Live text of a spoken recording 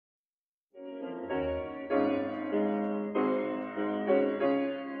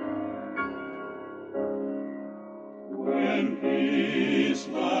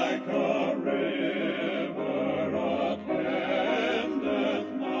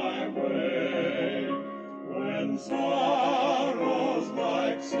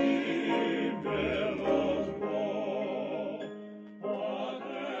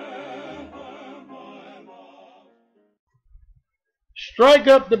Strike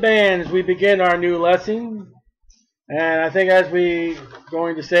up the band as we begin our new lesson. And I think as we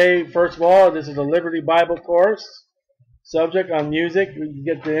going to say, first of all, this is a Liberty Bible course. Subject on music. You can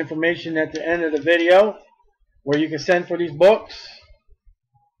get the information at the end of the video where you can send for these books.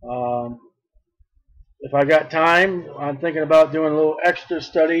 If I got time, I'm thinking about doing a little extra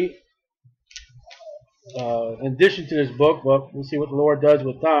study in addition to this book, but we'll see what the Lord does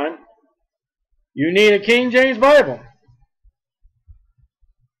with time. You need a King James Bible,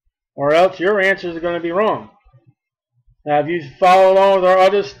 or else your answers are going to be wrong. Now, if you follow along with our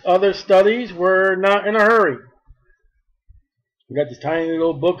other studies, we're not in a hurry. We got this tiny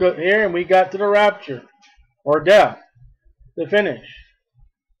little book up here, and we got to the rapture, or death, to finish.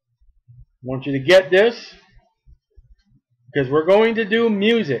 I want you to get this, because we're going to do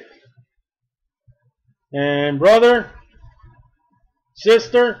music. And brother,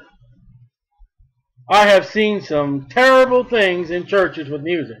 sister, I have seen some terrible things in churches with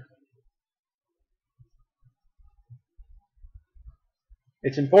music.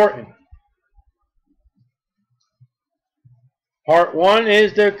 It's important. Part 1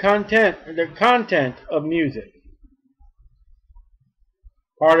 is the content of music.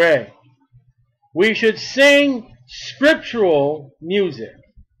 Part A. We should sing scriptural music.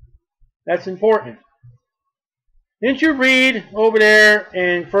 That's important. Didn't you read over there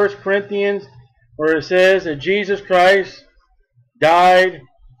in 1 Corinthians where it says that Jesus Christ died,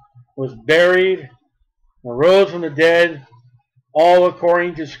 was buried, and rose from the dead, all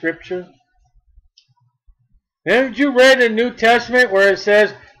according to Scripture? Haven't you read the New Testament where it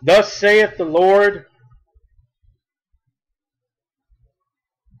says, "Thus saith the Lord"?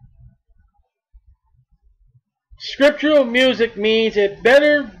 Scriptural music means it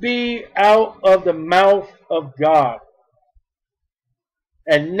better be out of the mouth of God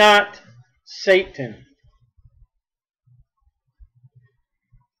and not Satan.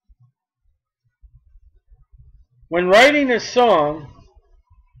 When writing a song,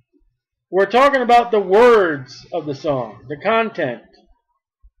 we're talking about the words of the song, the content.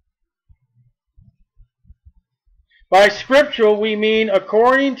 By scriptural, we mean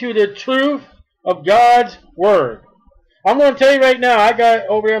according to the truth of God's Word. I'm going to tell you right now, I got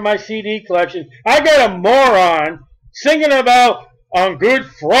over there in my CD collection, I got a moron singing about on Good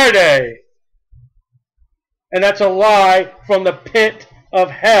Friday. And that's a lie from the pit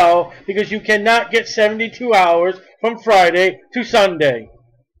of hell, because you cannot get 72 hours from Friday to Sunday.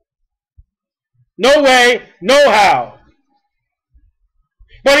 No way, no how.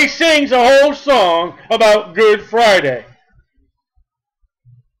 But he sings a whole song about Good Friday.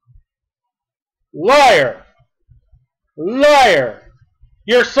 Liar. Liar.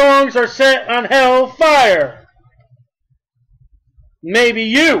 Your songs are set on hell fire. Maybe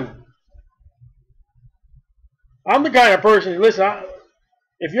you. I'm the kind of person, listen,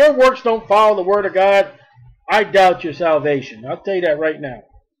 if your works don't follow the Word of God, I doubt your salvation. I'll tell you that right now.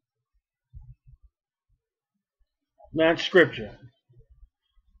 Not Scripture.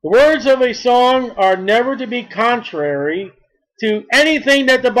 The words of a song are never to be contrary to anything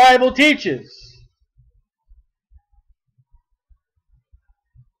that the Bible teaches.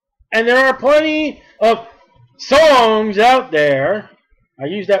 And there are plenty of songs out there, I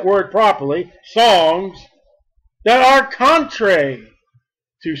use that word properly, songs, that are contrary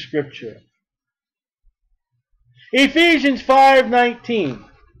to Scripture. Ephesians 5:19.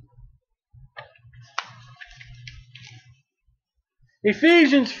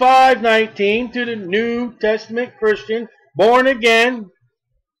 Ephesians 5:19 to the New Testament Christian, born again,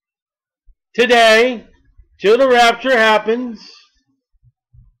 today, till the rapture happens.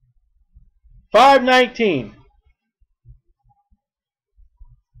 5:19.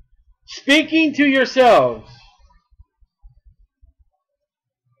 Speaking to yourselves.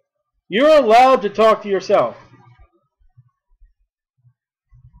 You're allowed to talk to yourself.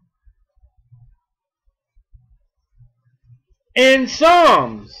 In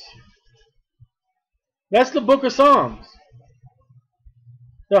Psalms. That's the book of Psalms.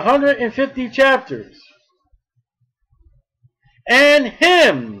 The 150 chapters. And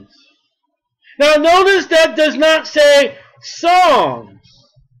hymns. Now notice that does not say songs.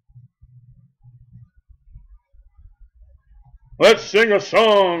 Let's sing a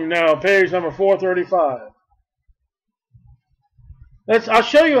song now, page number 435. I'll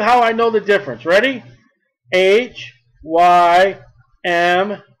show you how I know the difference. Ready? H-Y-M-N-S.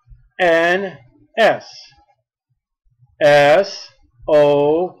 S-O-N-G-S.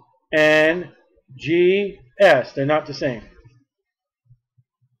 They're not the same.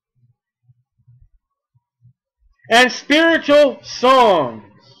 And spiritual songs.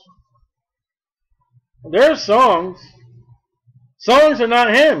 There are songs. Songs are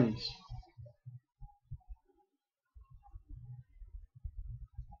not hymns.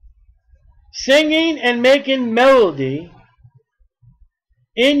 Singing and making melody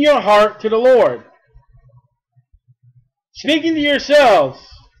in your heart to the Lord. Speaking to yourselves.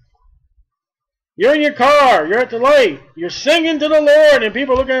 You're in your car. You're at the light. You're singing to the Lord. And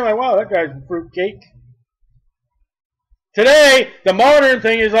people looking at you like, wow, that guy's a fruitcake. Today, the modern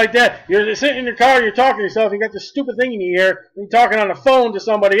thing is like that. You're sitting in your car. You're talking to yourself. You got this stupid thing in your ear. And you're talking on the phone to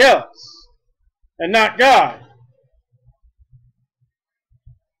somebody else. And not God.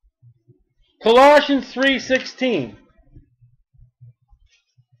 Colossians 3:16.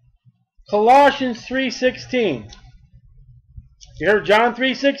 Colossians 3:16. You heard John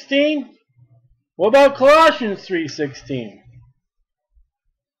 3:16? What about Colossians 3:16?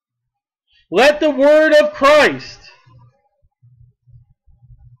 Let the word of Christ.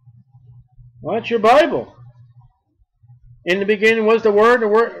 Well, that's your Bible. In the beginning was the Word,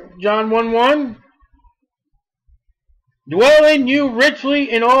 John 1:1. Dwell in you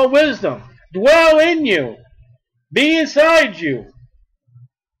richly in all wisdom. Dwell in you. Be inside you.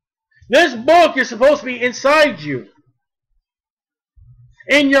 This book is supposed to be inside you.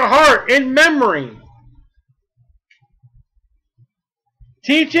 In your heart, in memory.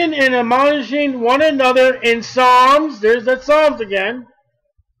 Teaching and admonishing one another in psalms, there's that psalms again,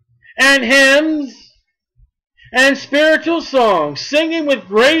 and hymns, and spiritual songs, singing with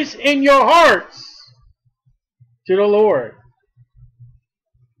grace in your hearts to the Lord.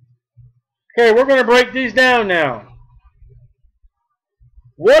 Okay, we're going to break these down now.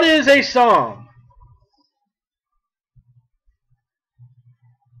 What is a psalm?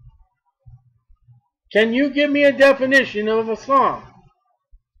 Can you give me a definition of a psalm?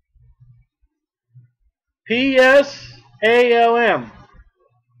 P-S-A-L-M.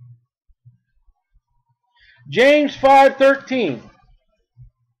 James 5:13.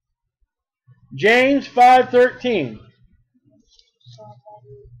 James 5:13.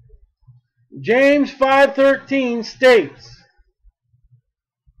 James 5:13 states,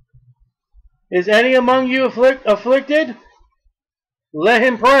 is any among you afflicted? Let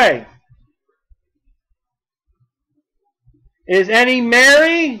him pray. Is any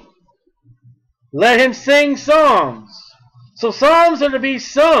merry? Let him sing psalms. So psalms are to be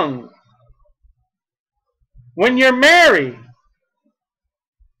sung when you're merry.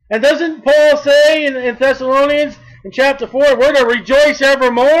 And doesn't Paul say in Thessalonians in chapter 4, we're to rejoice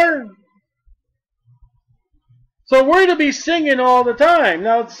evermore? So we're to be singing all the time.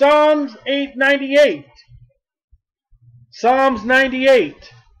 Now Psalms 8:98. Psalms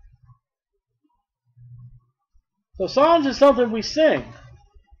 98. So Psalms is something we sing.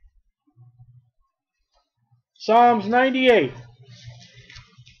 Psalms 98.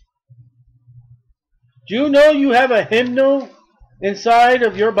 Do you know you have a hymnal inside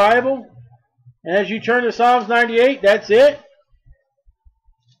of your Bible? And as you turn to Psalms 98, that's it.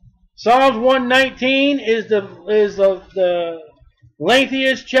 Psalms 119 is the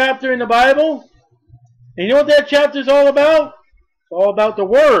lengthiest chapter in the Bible. And you know what that chapter is all about? It's all about the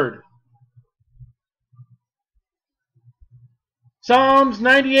Word. Psalms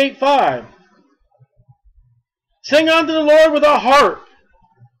 98:5. Sing unto the Lord with a harp,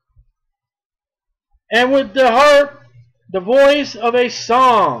 and with the harp, the voice of a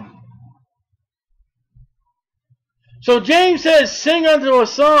psalm. So James says, sing unto a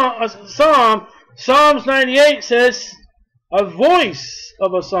psalm. Psalms 98 says, a voice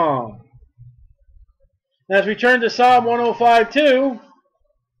of a psalm. And as we turn to Psalm 105:2,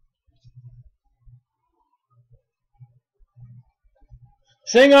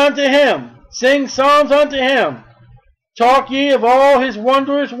 sing unto him, sing psalms unto him, talk ye of all his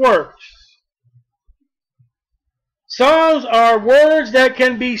wondrous works. Psalms are words that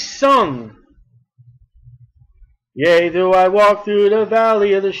can be sung. Yea, though I walk through the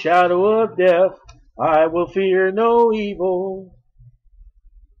valley of the shadow of death, I will fear no evil.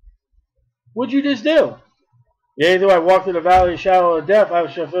 What'd you just do? Yea, though I walk through the valley of the shadow of death,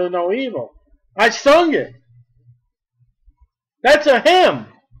 I shall fear no evil. I sung it. That's a hymn.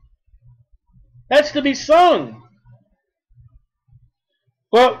 That's to be sung.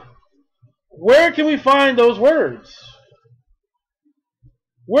 But where can we find those words?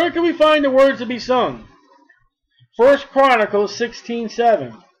 Where can we find the words to be sung? 1 Chronicles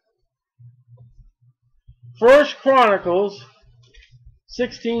 16:7. 1 Chronicles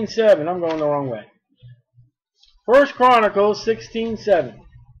 16:7. I'm going the wrong way. 1 Chronicles 16:7.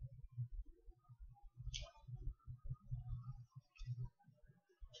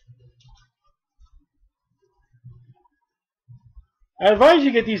 I advise you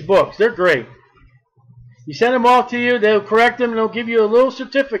to get these books. They're great. You send them off to you, they'll correct them, and they'll give you a little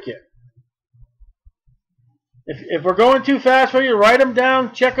certificate. If we're going too fast for you, write them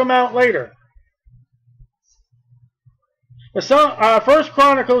down, check them out later. But 1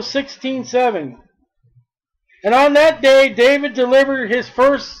 Chronicles 16:7. And on that day, David delivered his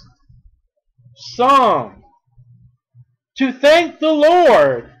first psalm to thank the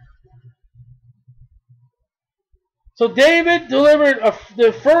Lord. So David delivered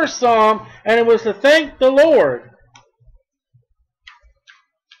the first psalm, and it was to thank the Lord.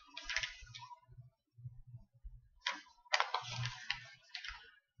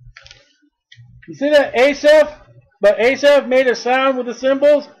 You see that Asaph? But Asaph made a sound with the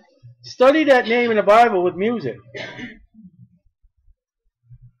cymbals. Study that name in the Bible with music.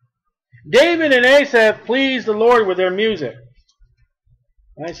 David and Asaph pleased the Lord with their music.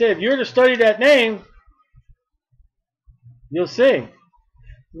 And I say, if you're to study that name, you'll see.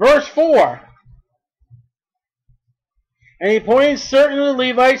 Verse 4. And he appointed certain of the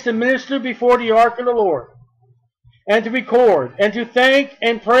Levites to minister before the ark of the Lord, and to record, and to thank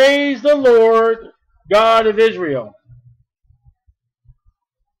and praise the Lord God of Israel.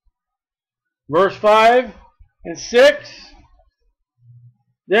 Verse 5 and 6.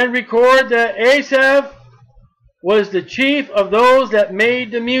 Then record that Asaph was the chief of those that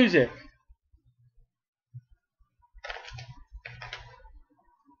made the music.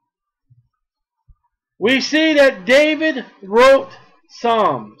 We see that David wrote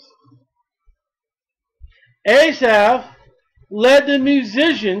psalms. Asaph led the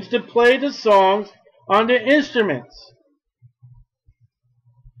musicians to play the songs on the instruments.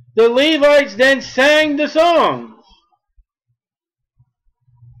 The Levites then sang the songs.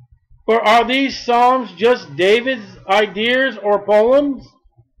 Or are these psalms just David's ideas or poems?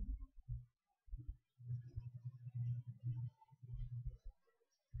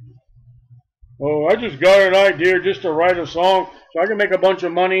 Oh, I just got an idea just to write a song so I can make a bunch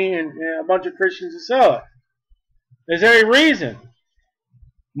of money and a bunch of Christians to sell it. Is there a reason?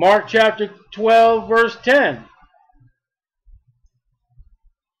 Mark chapter 12, verse 10.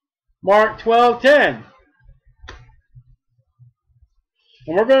 Mark 12:10.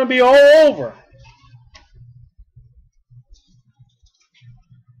 And we're going to be all over.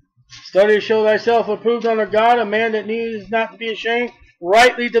 Study to show thyself approved unto God, a man that needs not to be ashamed,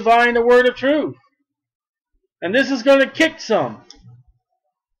 rightly dividing the word of truth. And this is going to kick some.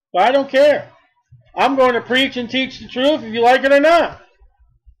 But I don't care. I'm going to preach and teach the truth if you like it or not.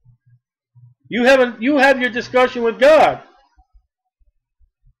 You have your discussion with God.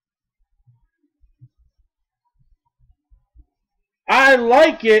 I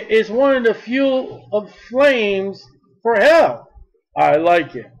like it is one of the fuel of flames for hell. I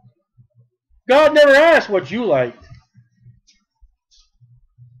like it. God never asked what you liked.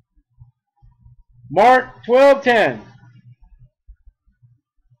 Mark 12:10.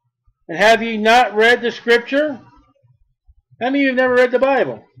 And have ye not read the Scripture? How many of you have never read the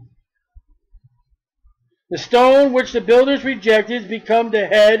Bible? The stone which the builders rejected has become the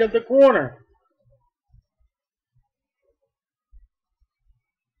head of the corner.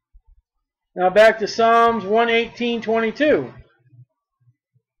 Now back to Psalms 118:22.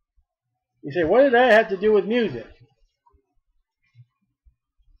 You say, what did that have to do with music?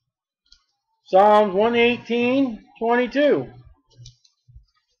 Psalms 118:22.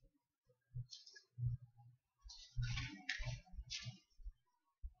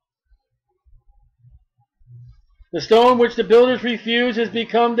 The stone which the builders refused has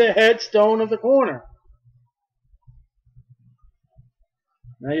become the headstone of the corner.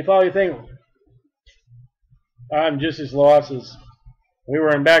 Now you probably think, I'm just as lost as we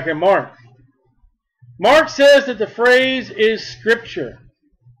were back in Mark. Mark says that the phrase is Scripture.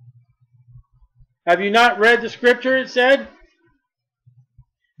 Have you not read the Scripture, it said?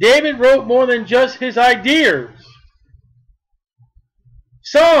 David wrote more than just his ideas.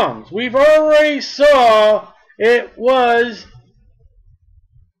 Songs. We've already saw it was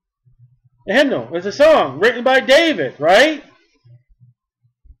a hymnal. It's a song written by David, right?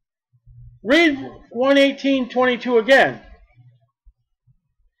 Read 118:22 again.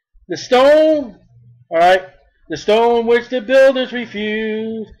 The stone, alright, the stone which the builders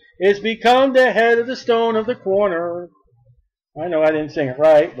refused is become the head of the stone of the corner. I know I didn't sing it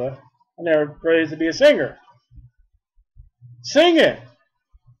right, but I never praised to be a singer. Sing it.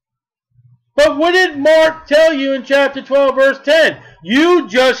 But what did Mark tell you in chapter 12, verse 10? You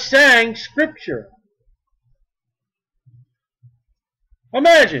just sang Scripture.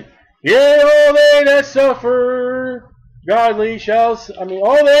 Imagine. Yea, all they that suffer godly shall,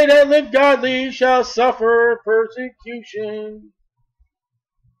 all they that live godly shall suffer persecution.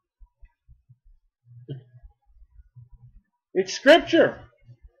 It's Scripture.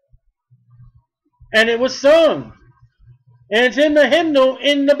 And it was sung. And it's in the hymnal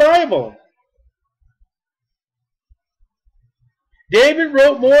in the Bible. David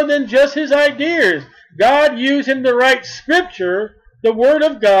wrote more than just his ideas. God used him to write Scripture, the Word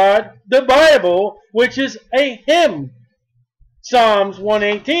of God, the Bible, which is a hymn. Psalms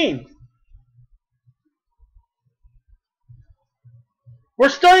 118. We're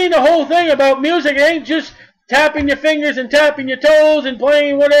studying the whole thing about music. It ain't just tapping your fingers and tapping your toes and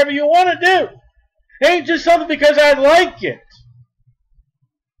playing whatever you want to do. It ain't just something because I like it.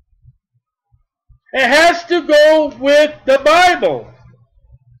 It has to go with the Bible.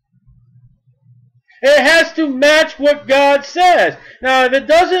 It has to match what God says. Now, if it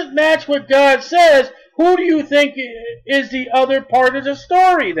doesn't match what God says, who do you think is the other part of the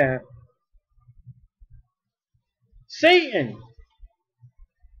story then? Satan.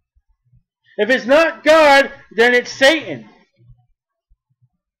 If it's not God, then it's Satan.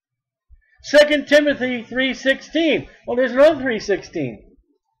 2 Timothy 3:16. Well, there's another 3:16.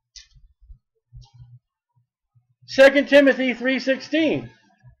 2 Timothy 3:16.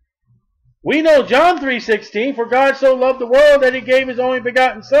 We know John 3:16. For God so loved the world that he gave his only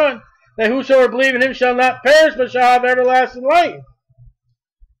begotten Son, that whosoever believe in him shall not perish, but shall have everlasting life.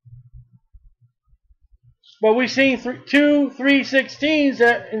 But we've seen two 3:16s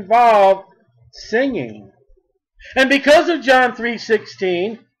that involve singing. And because of John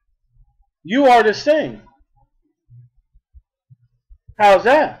 3:16, you are to sing. How's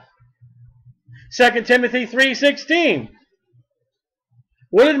that? 2 Timothy 3:16.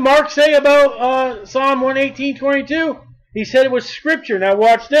 What did Mark say about Psalm 118:22? He said it was Scripture. Now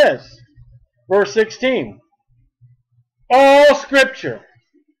watch this. Verse 16. All Scripture.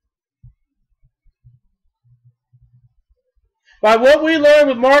 By what we learned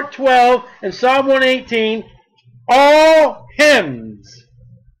with Mark 12 and Psalm 118, all hymns.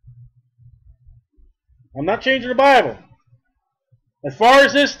 I'm not changing the Bible. As far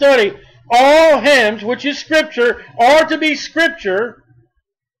as this study, all hymns, which is Scripture, are to be Scripture.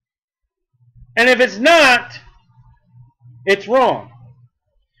 And if it's not, it's wrong.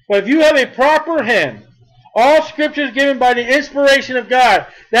 But if you have a proper hymn, all Scripture is given by the inspiration of God.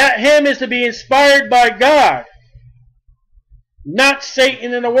 That hymn is to be inspired by God, not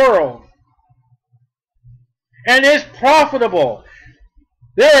Satan in the world. And is profitable.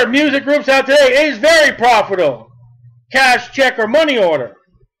 There are music groups out today. It is very profitable. Cash, check, or money order.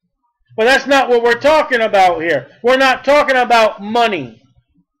 But that's not what we're talking about here. We're not talking about money.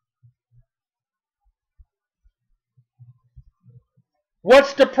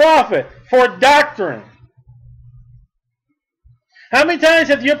 What's the profit? For doctrine. How many times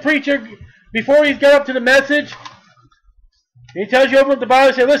have your preacher, before he's got up to the message, he tells you, open up the Bible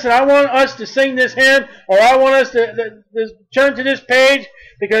and say, listen, I want us to sing this hymn, or I want us to turn to this page,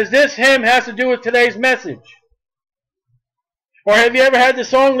 because this hymn has to do with today's message. Or have you ever had the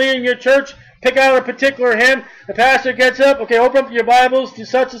song leader in your church pick out a particular hymn? The pastor gets up, okay, open up your Bibles to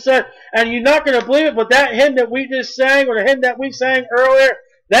such and such, and you're not going to believe it, but that hymn that we just sang, or the hymn that we sang earlier,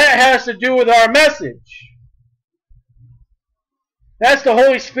 that has to do with our message. That's the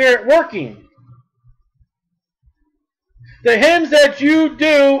Holy Spirit working. The hymns that you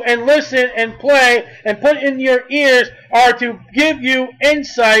do and listen and play and put in your ears are to give you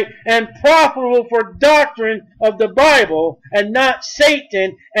insight and profitable for doctrine of the Bible, and not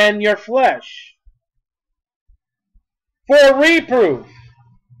Satan and your flesh. For reproof.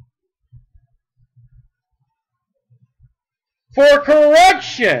 For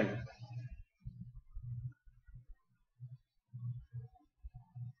correction.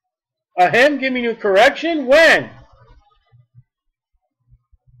 A hymn giving you correction? When?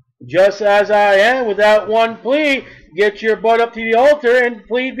 Just as I am, without one plea, get your butt up to the altar and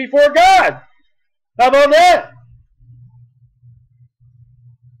plead before God. How about that?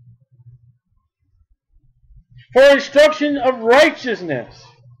 For instruction of righteousness.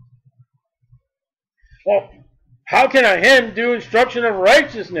 Well, how can a hymn do instruction of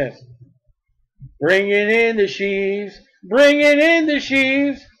righteousness? Bringing in the sheaves. Bringing in the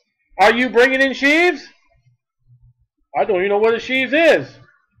sheaves. Are you bringing in sheaves? I don't even know what a sheaves is.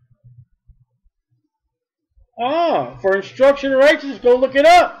 For instruction of righteousness, go look it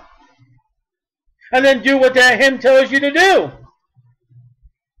up. And then do what that hymn tells you to do.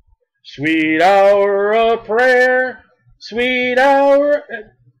 Sweet hour of prayer, sweet hour.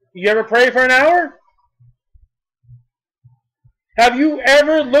 You ever pray for an hour? Have you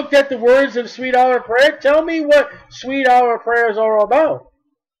ever looked at the words of sweet hour of prayer? Tell me what sweet hour of prayer is all about.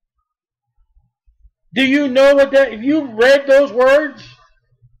 Do you know what that, if you read those words?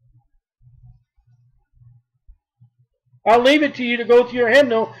 I'll leave it to you to go to your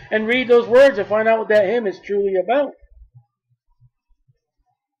hymnal and read those words and find out what that hymn is truly about.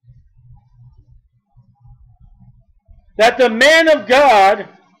 That the man of God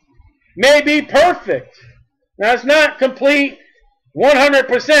may be perfect. Now, it's not complete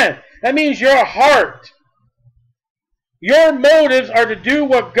 100%. That means your heart. Your motives are to do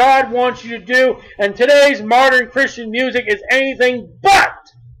what God wants you to do. And today's modern Christian music is anything but.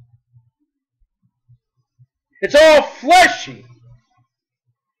 It's all fleshy.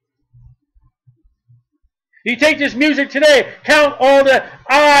 You take this music today, count all the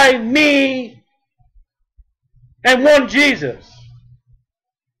I, me, and one Jesus.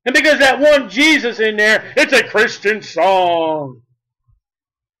 And because that one Jesus in there, it's a Christian song.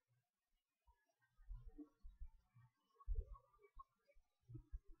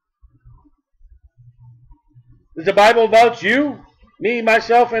 Is the Bible about you, me,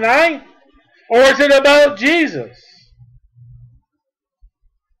 myself, and I? Or is it about Jesus?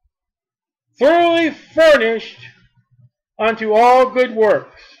 Thoroughly furnished unto all good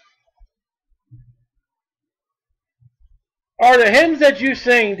works. Are the hymns that you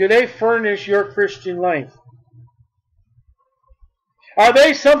sing, do they furnish your Christian life? Are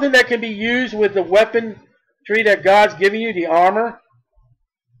they something that can be used with the weaponry that God's giving you, the armor?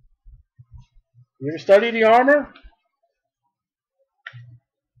 You ever study the armor?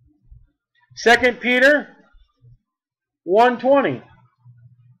 2 Peter 1:20.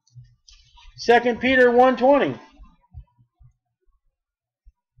 2 Peter 1:20.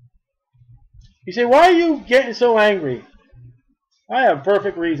 You say, why are you getting so angry? I have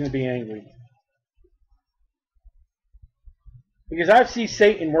perfect reason to be angry. Because I see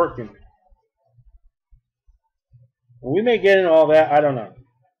Satan working. And we may get into all that, I don't know.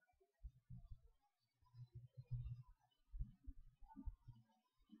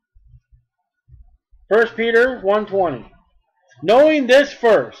 First Peter 1:20. Knowing this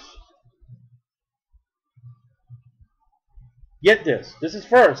first. Get this. This is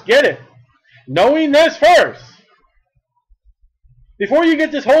first. Get it. Knowing this first. Before you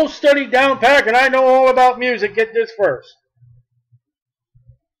get this whole study down pat, and I know all about music, get this first.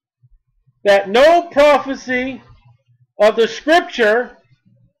 That no prophecy of the Scripture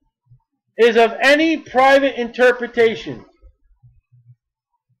is of any private interpretation.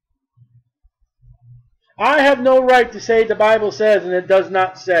 I have no right to say the Bible says and it does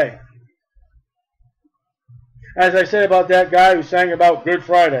not say. As I said about that guy who sang about Good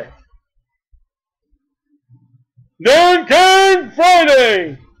Friday. Then came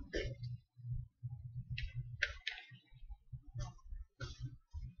Friday!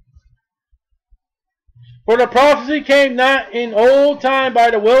 For the prophecy came not in old time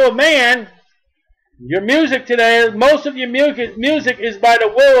by the will of man. Your music today, most of your music is by the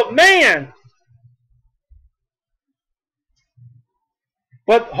will of man.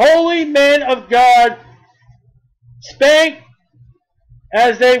 But holy men of God spake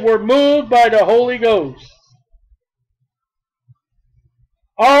as they were moved by the Holy Ghost.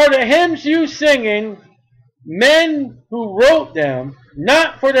 Are the hymns you singing men who wrote them,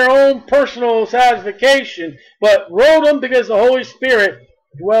 not for their own personal satisfaction, but wrote them because the Holy Spirit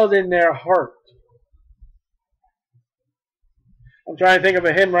dwelled in their heart? I'm trying to think of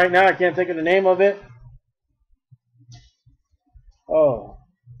a hymn right now. I can't think of the name of it. Oh.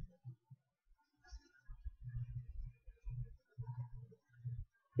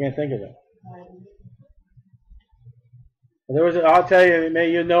 Can't think of it. There was I'll tell you,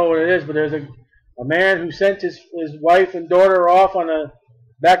 maybe you know what it is, but there's a man who sent his wife and daughter off on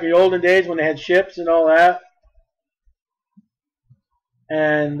back in the olden days when they had ships and all that.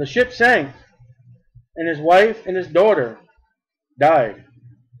 And the ship sank. And his wife and his daughter died.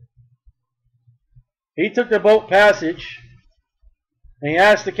 He took the boat passage and he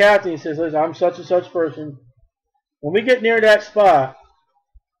asked the captain, he says, listen, I'm such and such person. When we get near that spot,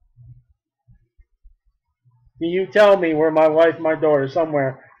 can you tell me where my wife and my daughter,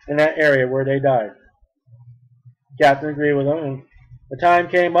 somewhere in that area where they died? Captain agreed with him, and the time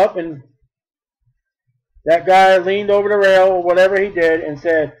came up, and that guy leaned over the rail, or whatever he did, and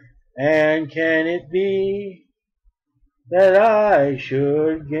said, and can it be that I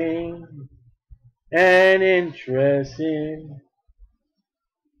should gain an interest in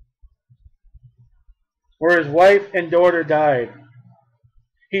where his wife and daughter died?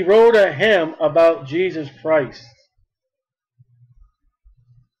 He wrote a hymn about Jesus Christ.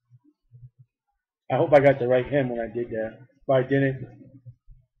 I hope I got the right hymn when I did that. If I didn't,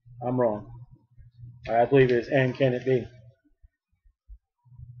 I'm wrong. I believe it is, and can it be?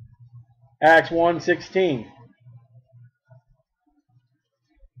 Acts 1:16.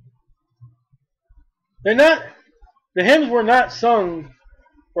 They're not The hymns were not sung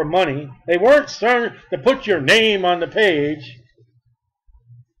for money. They weren't sung to put your name on the page.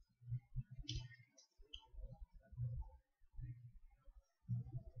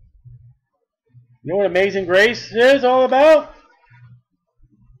 You know what Amazing Grace is all about?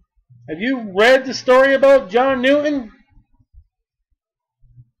 Have you read the story about John Newton?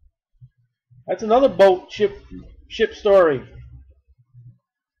 That's another boat ship story.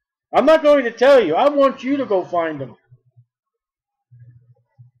 I'm not going to tell you. I want you to go find them.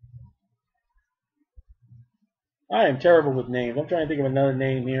 I am terrible with names. I'm trying to think of another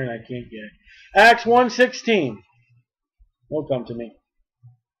name here and I can't get it. Acts 1:16. Don't come to me.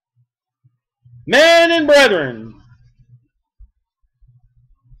 Men and brethren,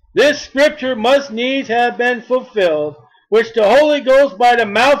 this scripture must needs have been fulfilled, which the Holy Ghost by the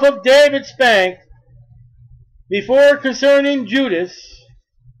mouth of David spake before concerning Judas,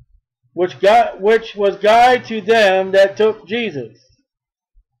 which was guide to them that took Jesus.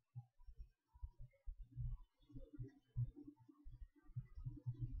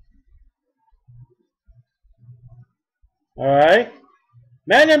 Alright?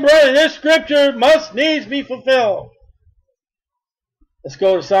 Men and brethren, this scripture must needs be fulfilled. Let's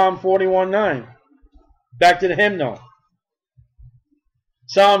go to Psalm 41:9. Back to the hymnal.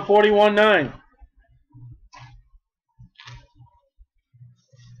 Psalm 41:9.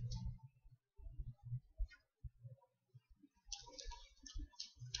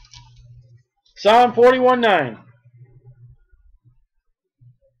 Psalm 41:9.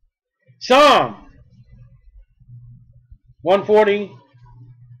 Psalm 140.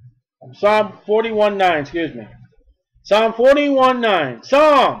 Psalm 41:9, excuse me. Psalm 41:9.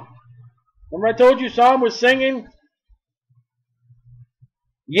 Psalm. Remember I told you Psalm was singing?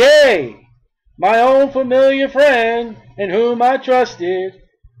 Yea, my own familiar friend, in whom I trusted,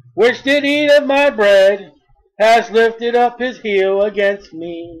 which did eat of my bread, has lifted up his heel against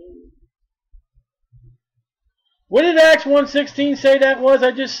me. What did Acts 1:16 say that was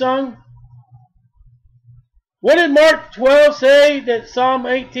I just sung? What did Mark 12 say that Psalm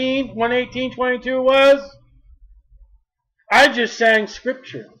 118:22 was? I just sang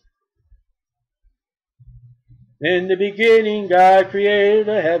scripture. In the beginning God created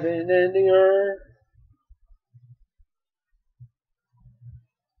the heaven and the earth.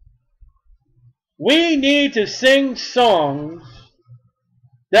 We need to sing songs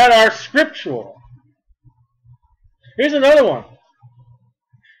that are scriptural. Here's another one.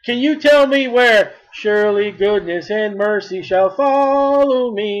 Can you tell me where surely goodness and mercy shall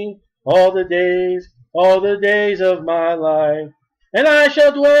follow me all the days of my life, and I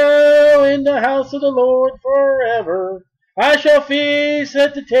shall dwell in the house of the Lord forever. I shall feast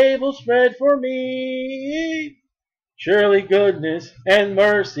at the table spread for me. Surely goodness and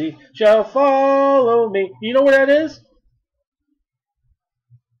mercy shall follow me. You know what that is?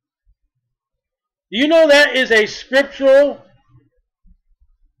 Do you know that is a scriptural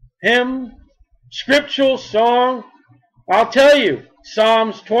hymn? Scriptural song? I'll tell you.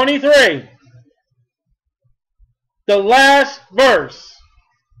 Psalms 23. The last verse.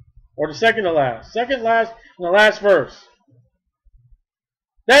 Or the second to last. Second last and the last verse.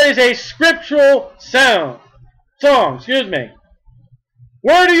 That is a scriptural song. Excuse me.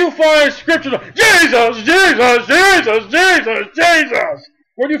 Where do you find scriptural? Jesus, Jesus, Jesus, Jesus, Jesus.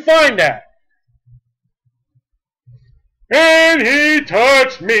 Where do you find that? And he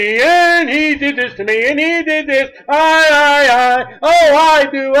touched me, and he did this to me, and he did this. I, oh, I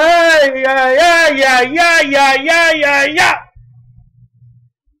do, yeah.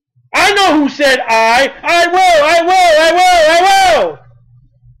 I know who said I will.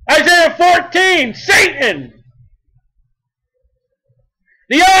 Isaiah 14, Satan.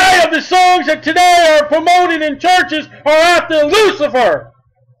 The I of the songs that today are promoted in churches are after Lucifer.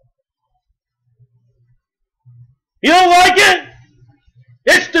 You don't like it?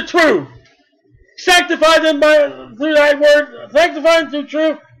 It's the truth. Sanctify them through thy word. Sanctify them through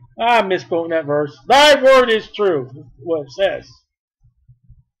truth. I'm misquoting that verse. Thy word is true. What it says.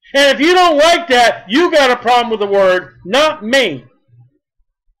 And if you don't like that, you got a problem with the word, not me.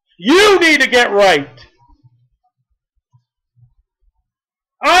 You need to get right.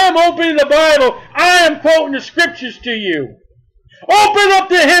 I am opening the Bible. I am quoting the scriptures to you. Open up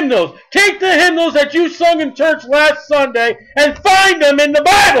the hymnals. Take the hymnals that you sung in church last Sunday and find them in the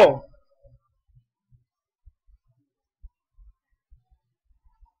Bible.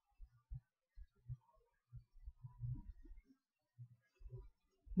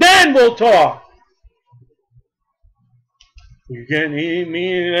 Then we'll talk. You can eat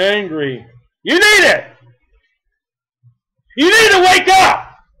me angry. You need it. You need to wake up.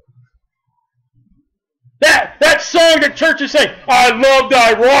 That song that churches say, I love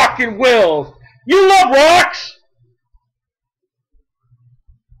thy rockin' wills. You love rocks?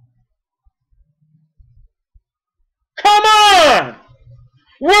 Come on!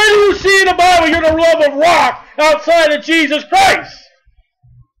 Where do you see in the Bible you're the love of rock outside of Jesus Christ?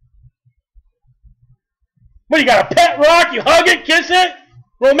 What, you got a pet rock? You hug it, kiss it,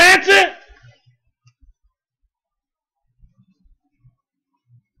 romance it?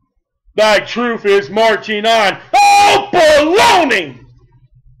 Thy truth is marching on. Oh, baloney!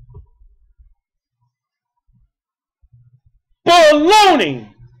 Baloney!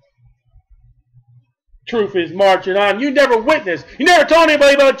 Truth is marching on. You never witnessed. You never told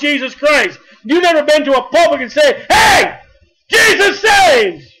anybody about Jesus Christ. You never been to a public and say, hey, Jesus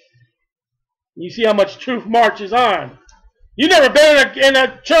saves! You see how much truth marches on. You never been in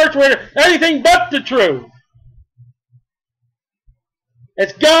a church where anything but the truth.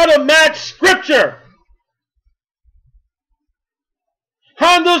 It's got to match Scripture.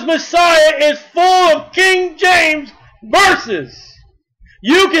 Handel's Messiah is full of King James verses.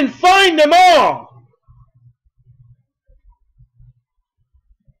 You can find them all.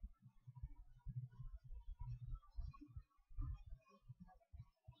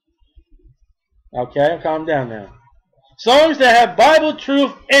 Okay, calm down now. Songs that have Bible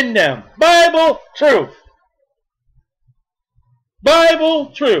truth in them. Bible truth.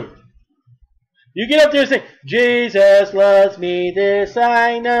 Bible truth. You get up there and say, Jesus loves me, this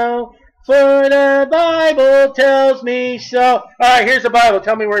I know, for the Bible tells me so. All right, here's the Bible.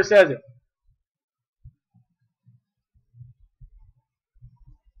 Tell me where it says it.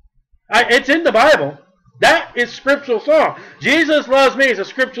 It's in the Bible. That is scriptural song. Jesus loves me is a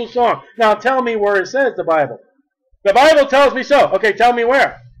scriptural song. Now tell me where it says the Bible. The Bible tells me so. Okay, tell me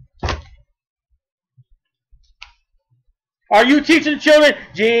where. Are you teaching the children,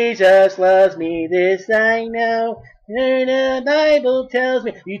 Jesus loves me, this I know, the Bible tells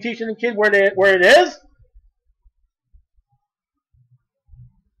me. Are you teaching the kid where it is?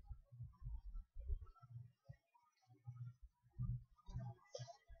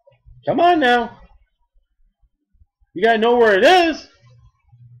 Come on now. You got to know where it is.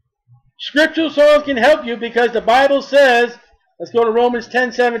 Scriptural songs can help you because the Bible says, let's go to Romans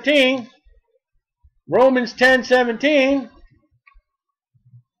 10:17. Romans 10:17.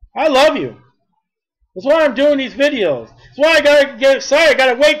 I love you. That's why I'm doing these videos. That's why I got to get excited. I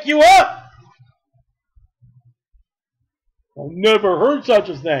got to wake you up. I've never heard such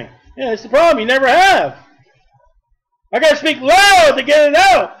a thing. Yeah, that's the problem. You never have. I got to speak loud to get it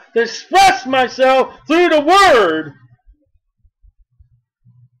out, to express myself through the Word.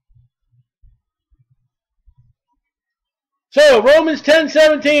 So, Romans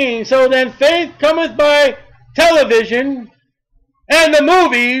 10:17. So then faith cometh by television, and the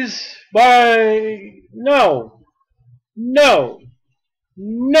movies by... No.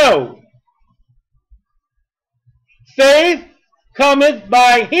 Faith cometh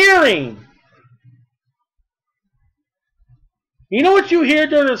by hearing. You know what you hear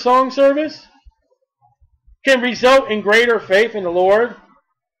during a song service can result in greater faith in the Lord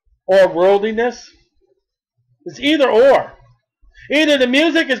or worldliness? It's either or. Either the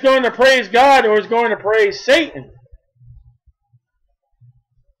music is going to praise God or it's going to praise Satan.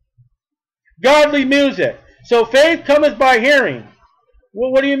 Godly music. So faith cometh by hearing.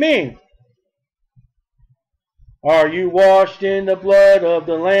 Well, what do you mean? Are you washed in the blood of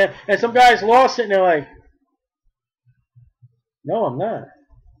the Lamb? And some guys lost it and they're like, no, I'm not.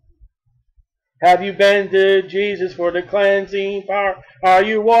 Have you been to Jesus for the cleansing power? Are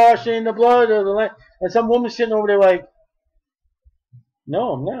you washed in the blood of the Lamb? And some woman sitting over there like,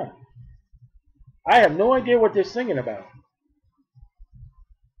 no, I'm not. I have no idea what they're singing about.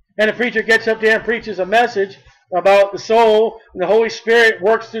 And the preacher gets up there and preaches a message about the soul, and the Holy Spirit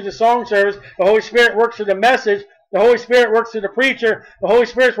works through the song service. The Holy Spirit works through the message. The Holy Spirit works through the preacher. The Holy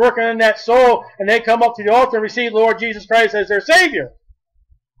Spirit's working on that soul, and they come up to the altar and receive the Lord Jesus Christ as their Savior.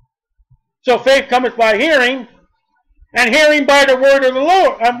 So faith cometh by hearing, and hearing by the word of the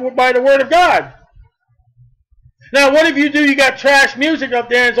Lord, by the word of God. Now, what if you got trash music up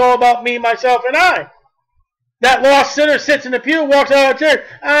there and it's all about me, myself, and I? That lost sinner sits in the pew, walks out of church.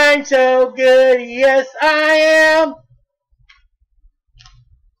 I'm so good, yes I am.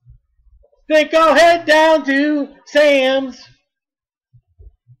 Think I'll head down to Sam's.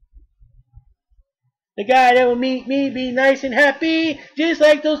 The guy that will meet me be nice and happy, just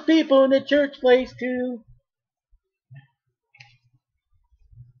like those people in the church place too.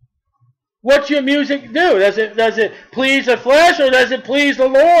 What's your music do? Does it please the flesh or does it please the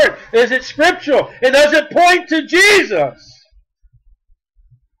Lord? Is it scriptural? And does it point to Jesus?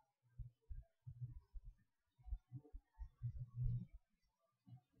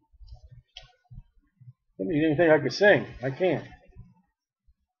 Some of you didn't think I could sing. I can't.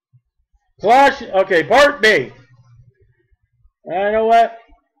 Colossians, okay, part B. You know what?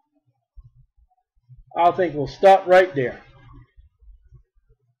 I think we'll stop right there.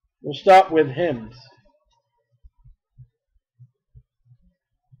 We'll stop with hymns.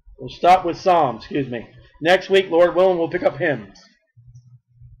 We'll stop with Psalms, excuse me. Next week, Lord willing, we'll pick up hymns.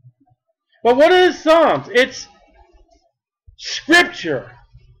 But what is Psalms? It's Scripture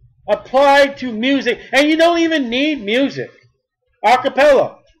applied to music. And you don't even need music. A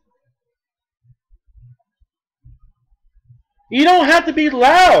cappella. You don't have to be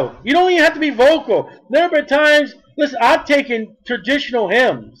loud. You don't even have to be vocal. There have been times, listen, I've taken traditional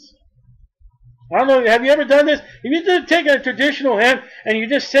hymns. I don't know, have you ever done this? If you just take a traditional hymn and you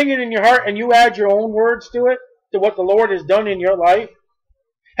just sing it in your heart and you add your own words to it, to what the Lord has done in your life?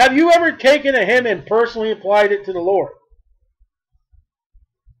 Have you ever taken a hymn and personally applied it to the Lord?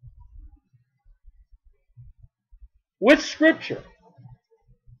 With Scripture.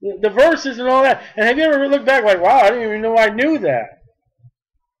 The verses and all that. And have you ever looked back like, wow, I didn't even know I knew that.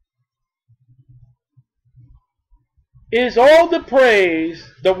 Is all the praise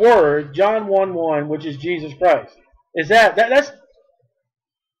the Word, John 1:1, which is Jesus Christ? Is that's...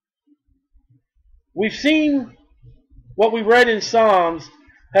 We've seen what we read in Psalms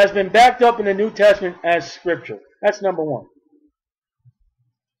has been backed up in the New Testament as Scripture. That's number one.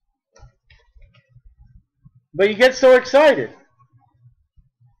 But you get so excited.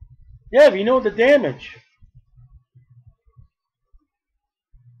 Yeah, but you know the damage.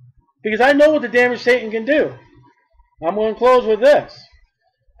 Because I know what the damage Satan can do. I'm going to close with this.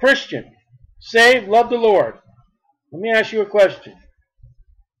 Christian, saved, love the Lord. Let me ask you a question.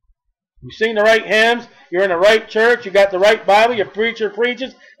 You sing the right hymns, you're in the right church, you got the right Bible, your preacher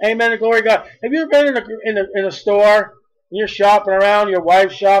preaches, amen, and glory to God. Have you ever been in a store, you're shopping around, your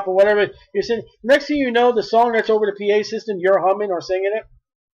wife's shop or whatever, you're singing, next thing you know, the song that's over the PA system, you're humming or singing it?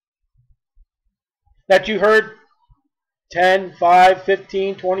 That you heard 10, 5,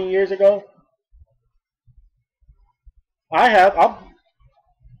 15, 20 years ago? I have.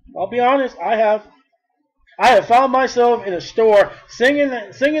 I'll be honest, I have. I have found myself in a store singing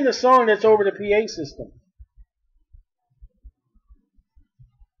the song that's over the PA system.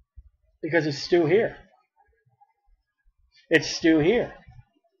 Because it's still here. It's still here.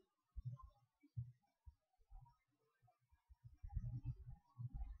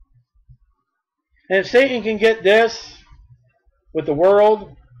 And if Satan can get this with the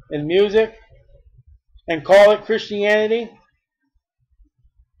world and music and call it Christianity,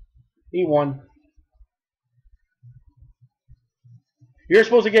 he won. You're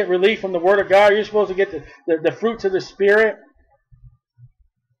supposed to get relief from the Word of God. You're supposed to get the fruits of the Spirit.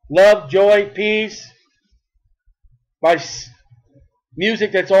 Love, joy, peace. By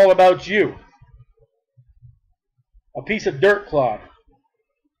music that's all about you. A piece of dirt clod.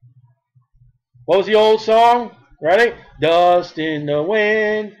 What was the old song? Ready? Dust in the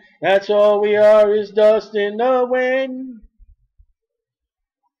wind. That's all we are is dust in the wind.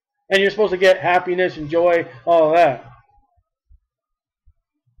 And you're supposed to get happiness and joy, all of that.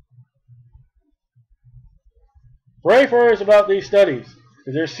 Pray for us about these studies,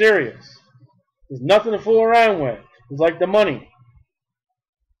 because they're serious. There's nothing to fool around with. It's like the money.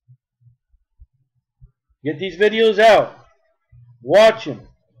 Get these videos out. Watch them.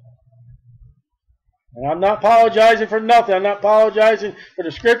 And I'm not apologizing for nothing. I'm not apologizing for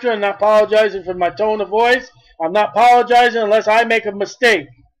the Scripture. I'm not apologizing for my tone of voice. I'm not apologizing unless I make a mistake.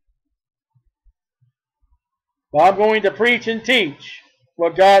 But I'm going to preach and teach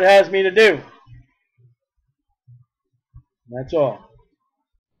what God has me to do. That's all.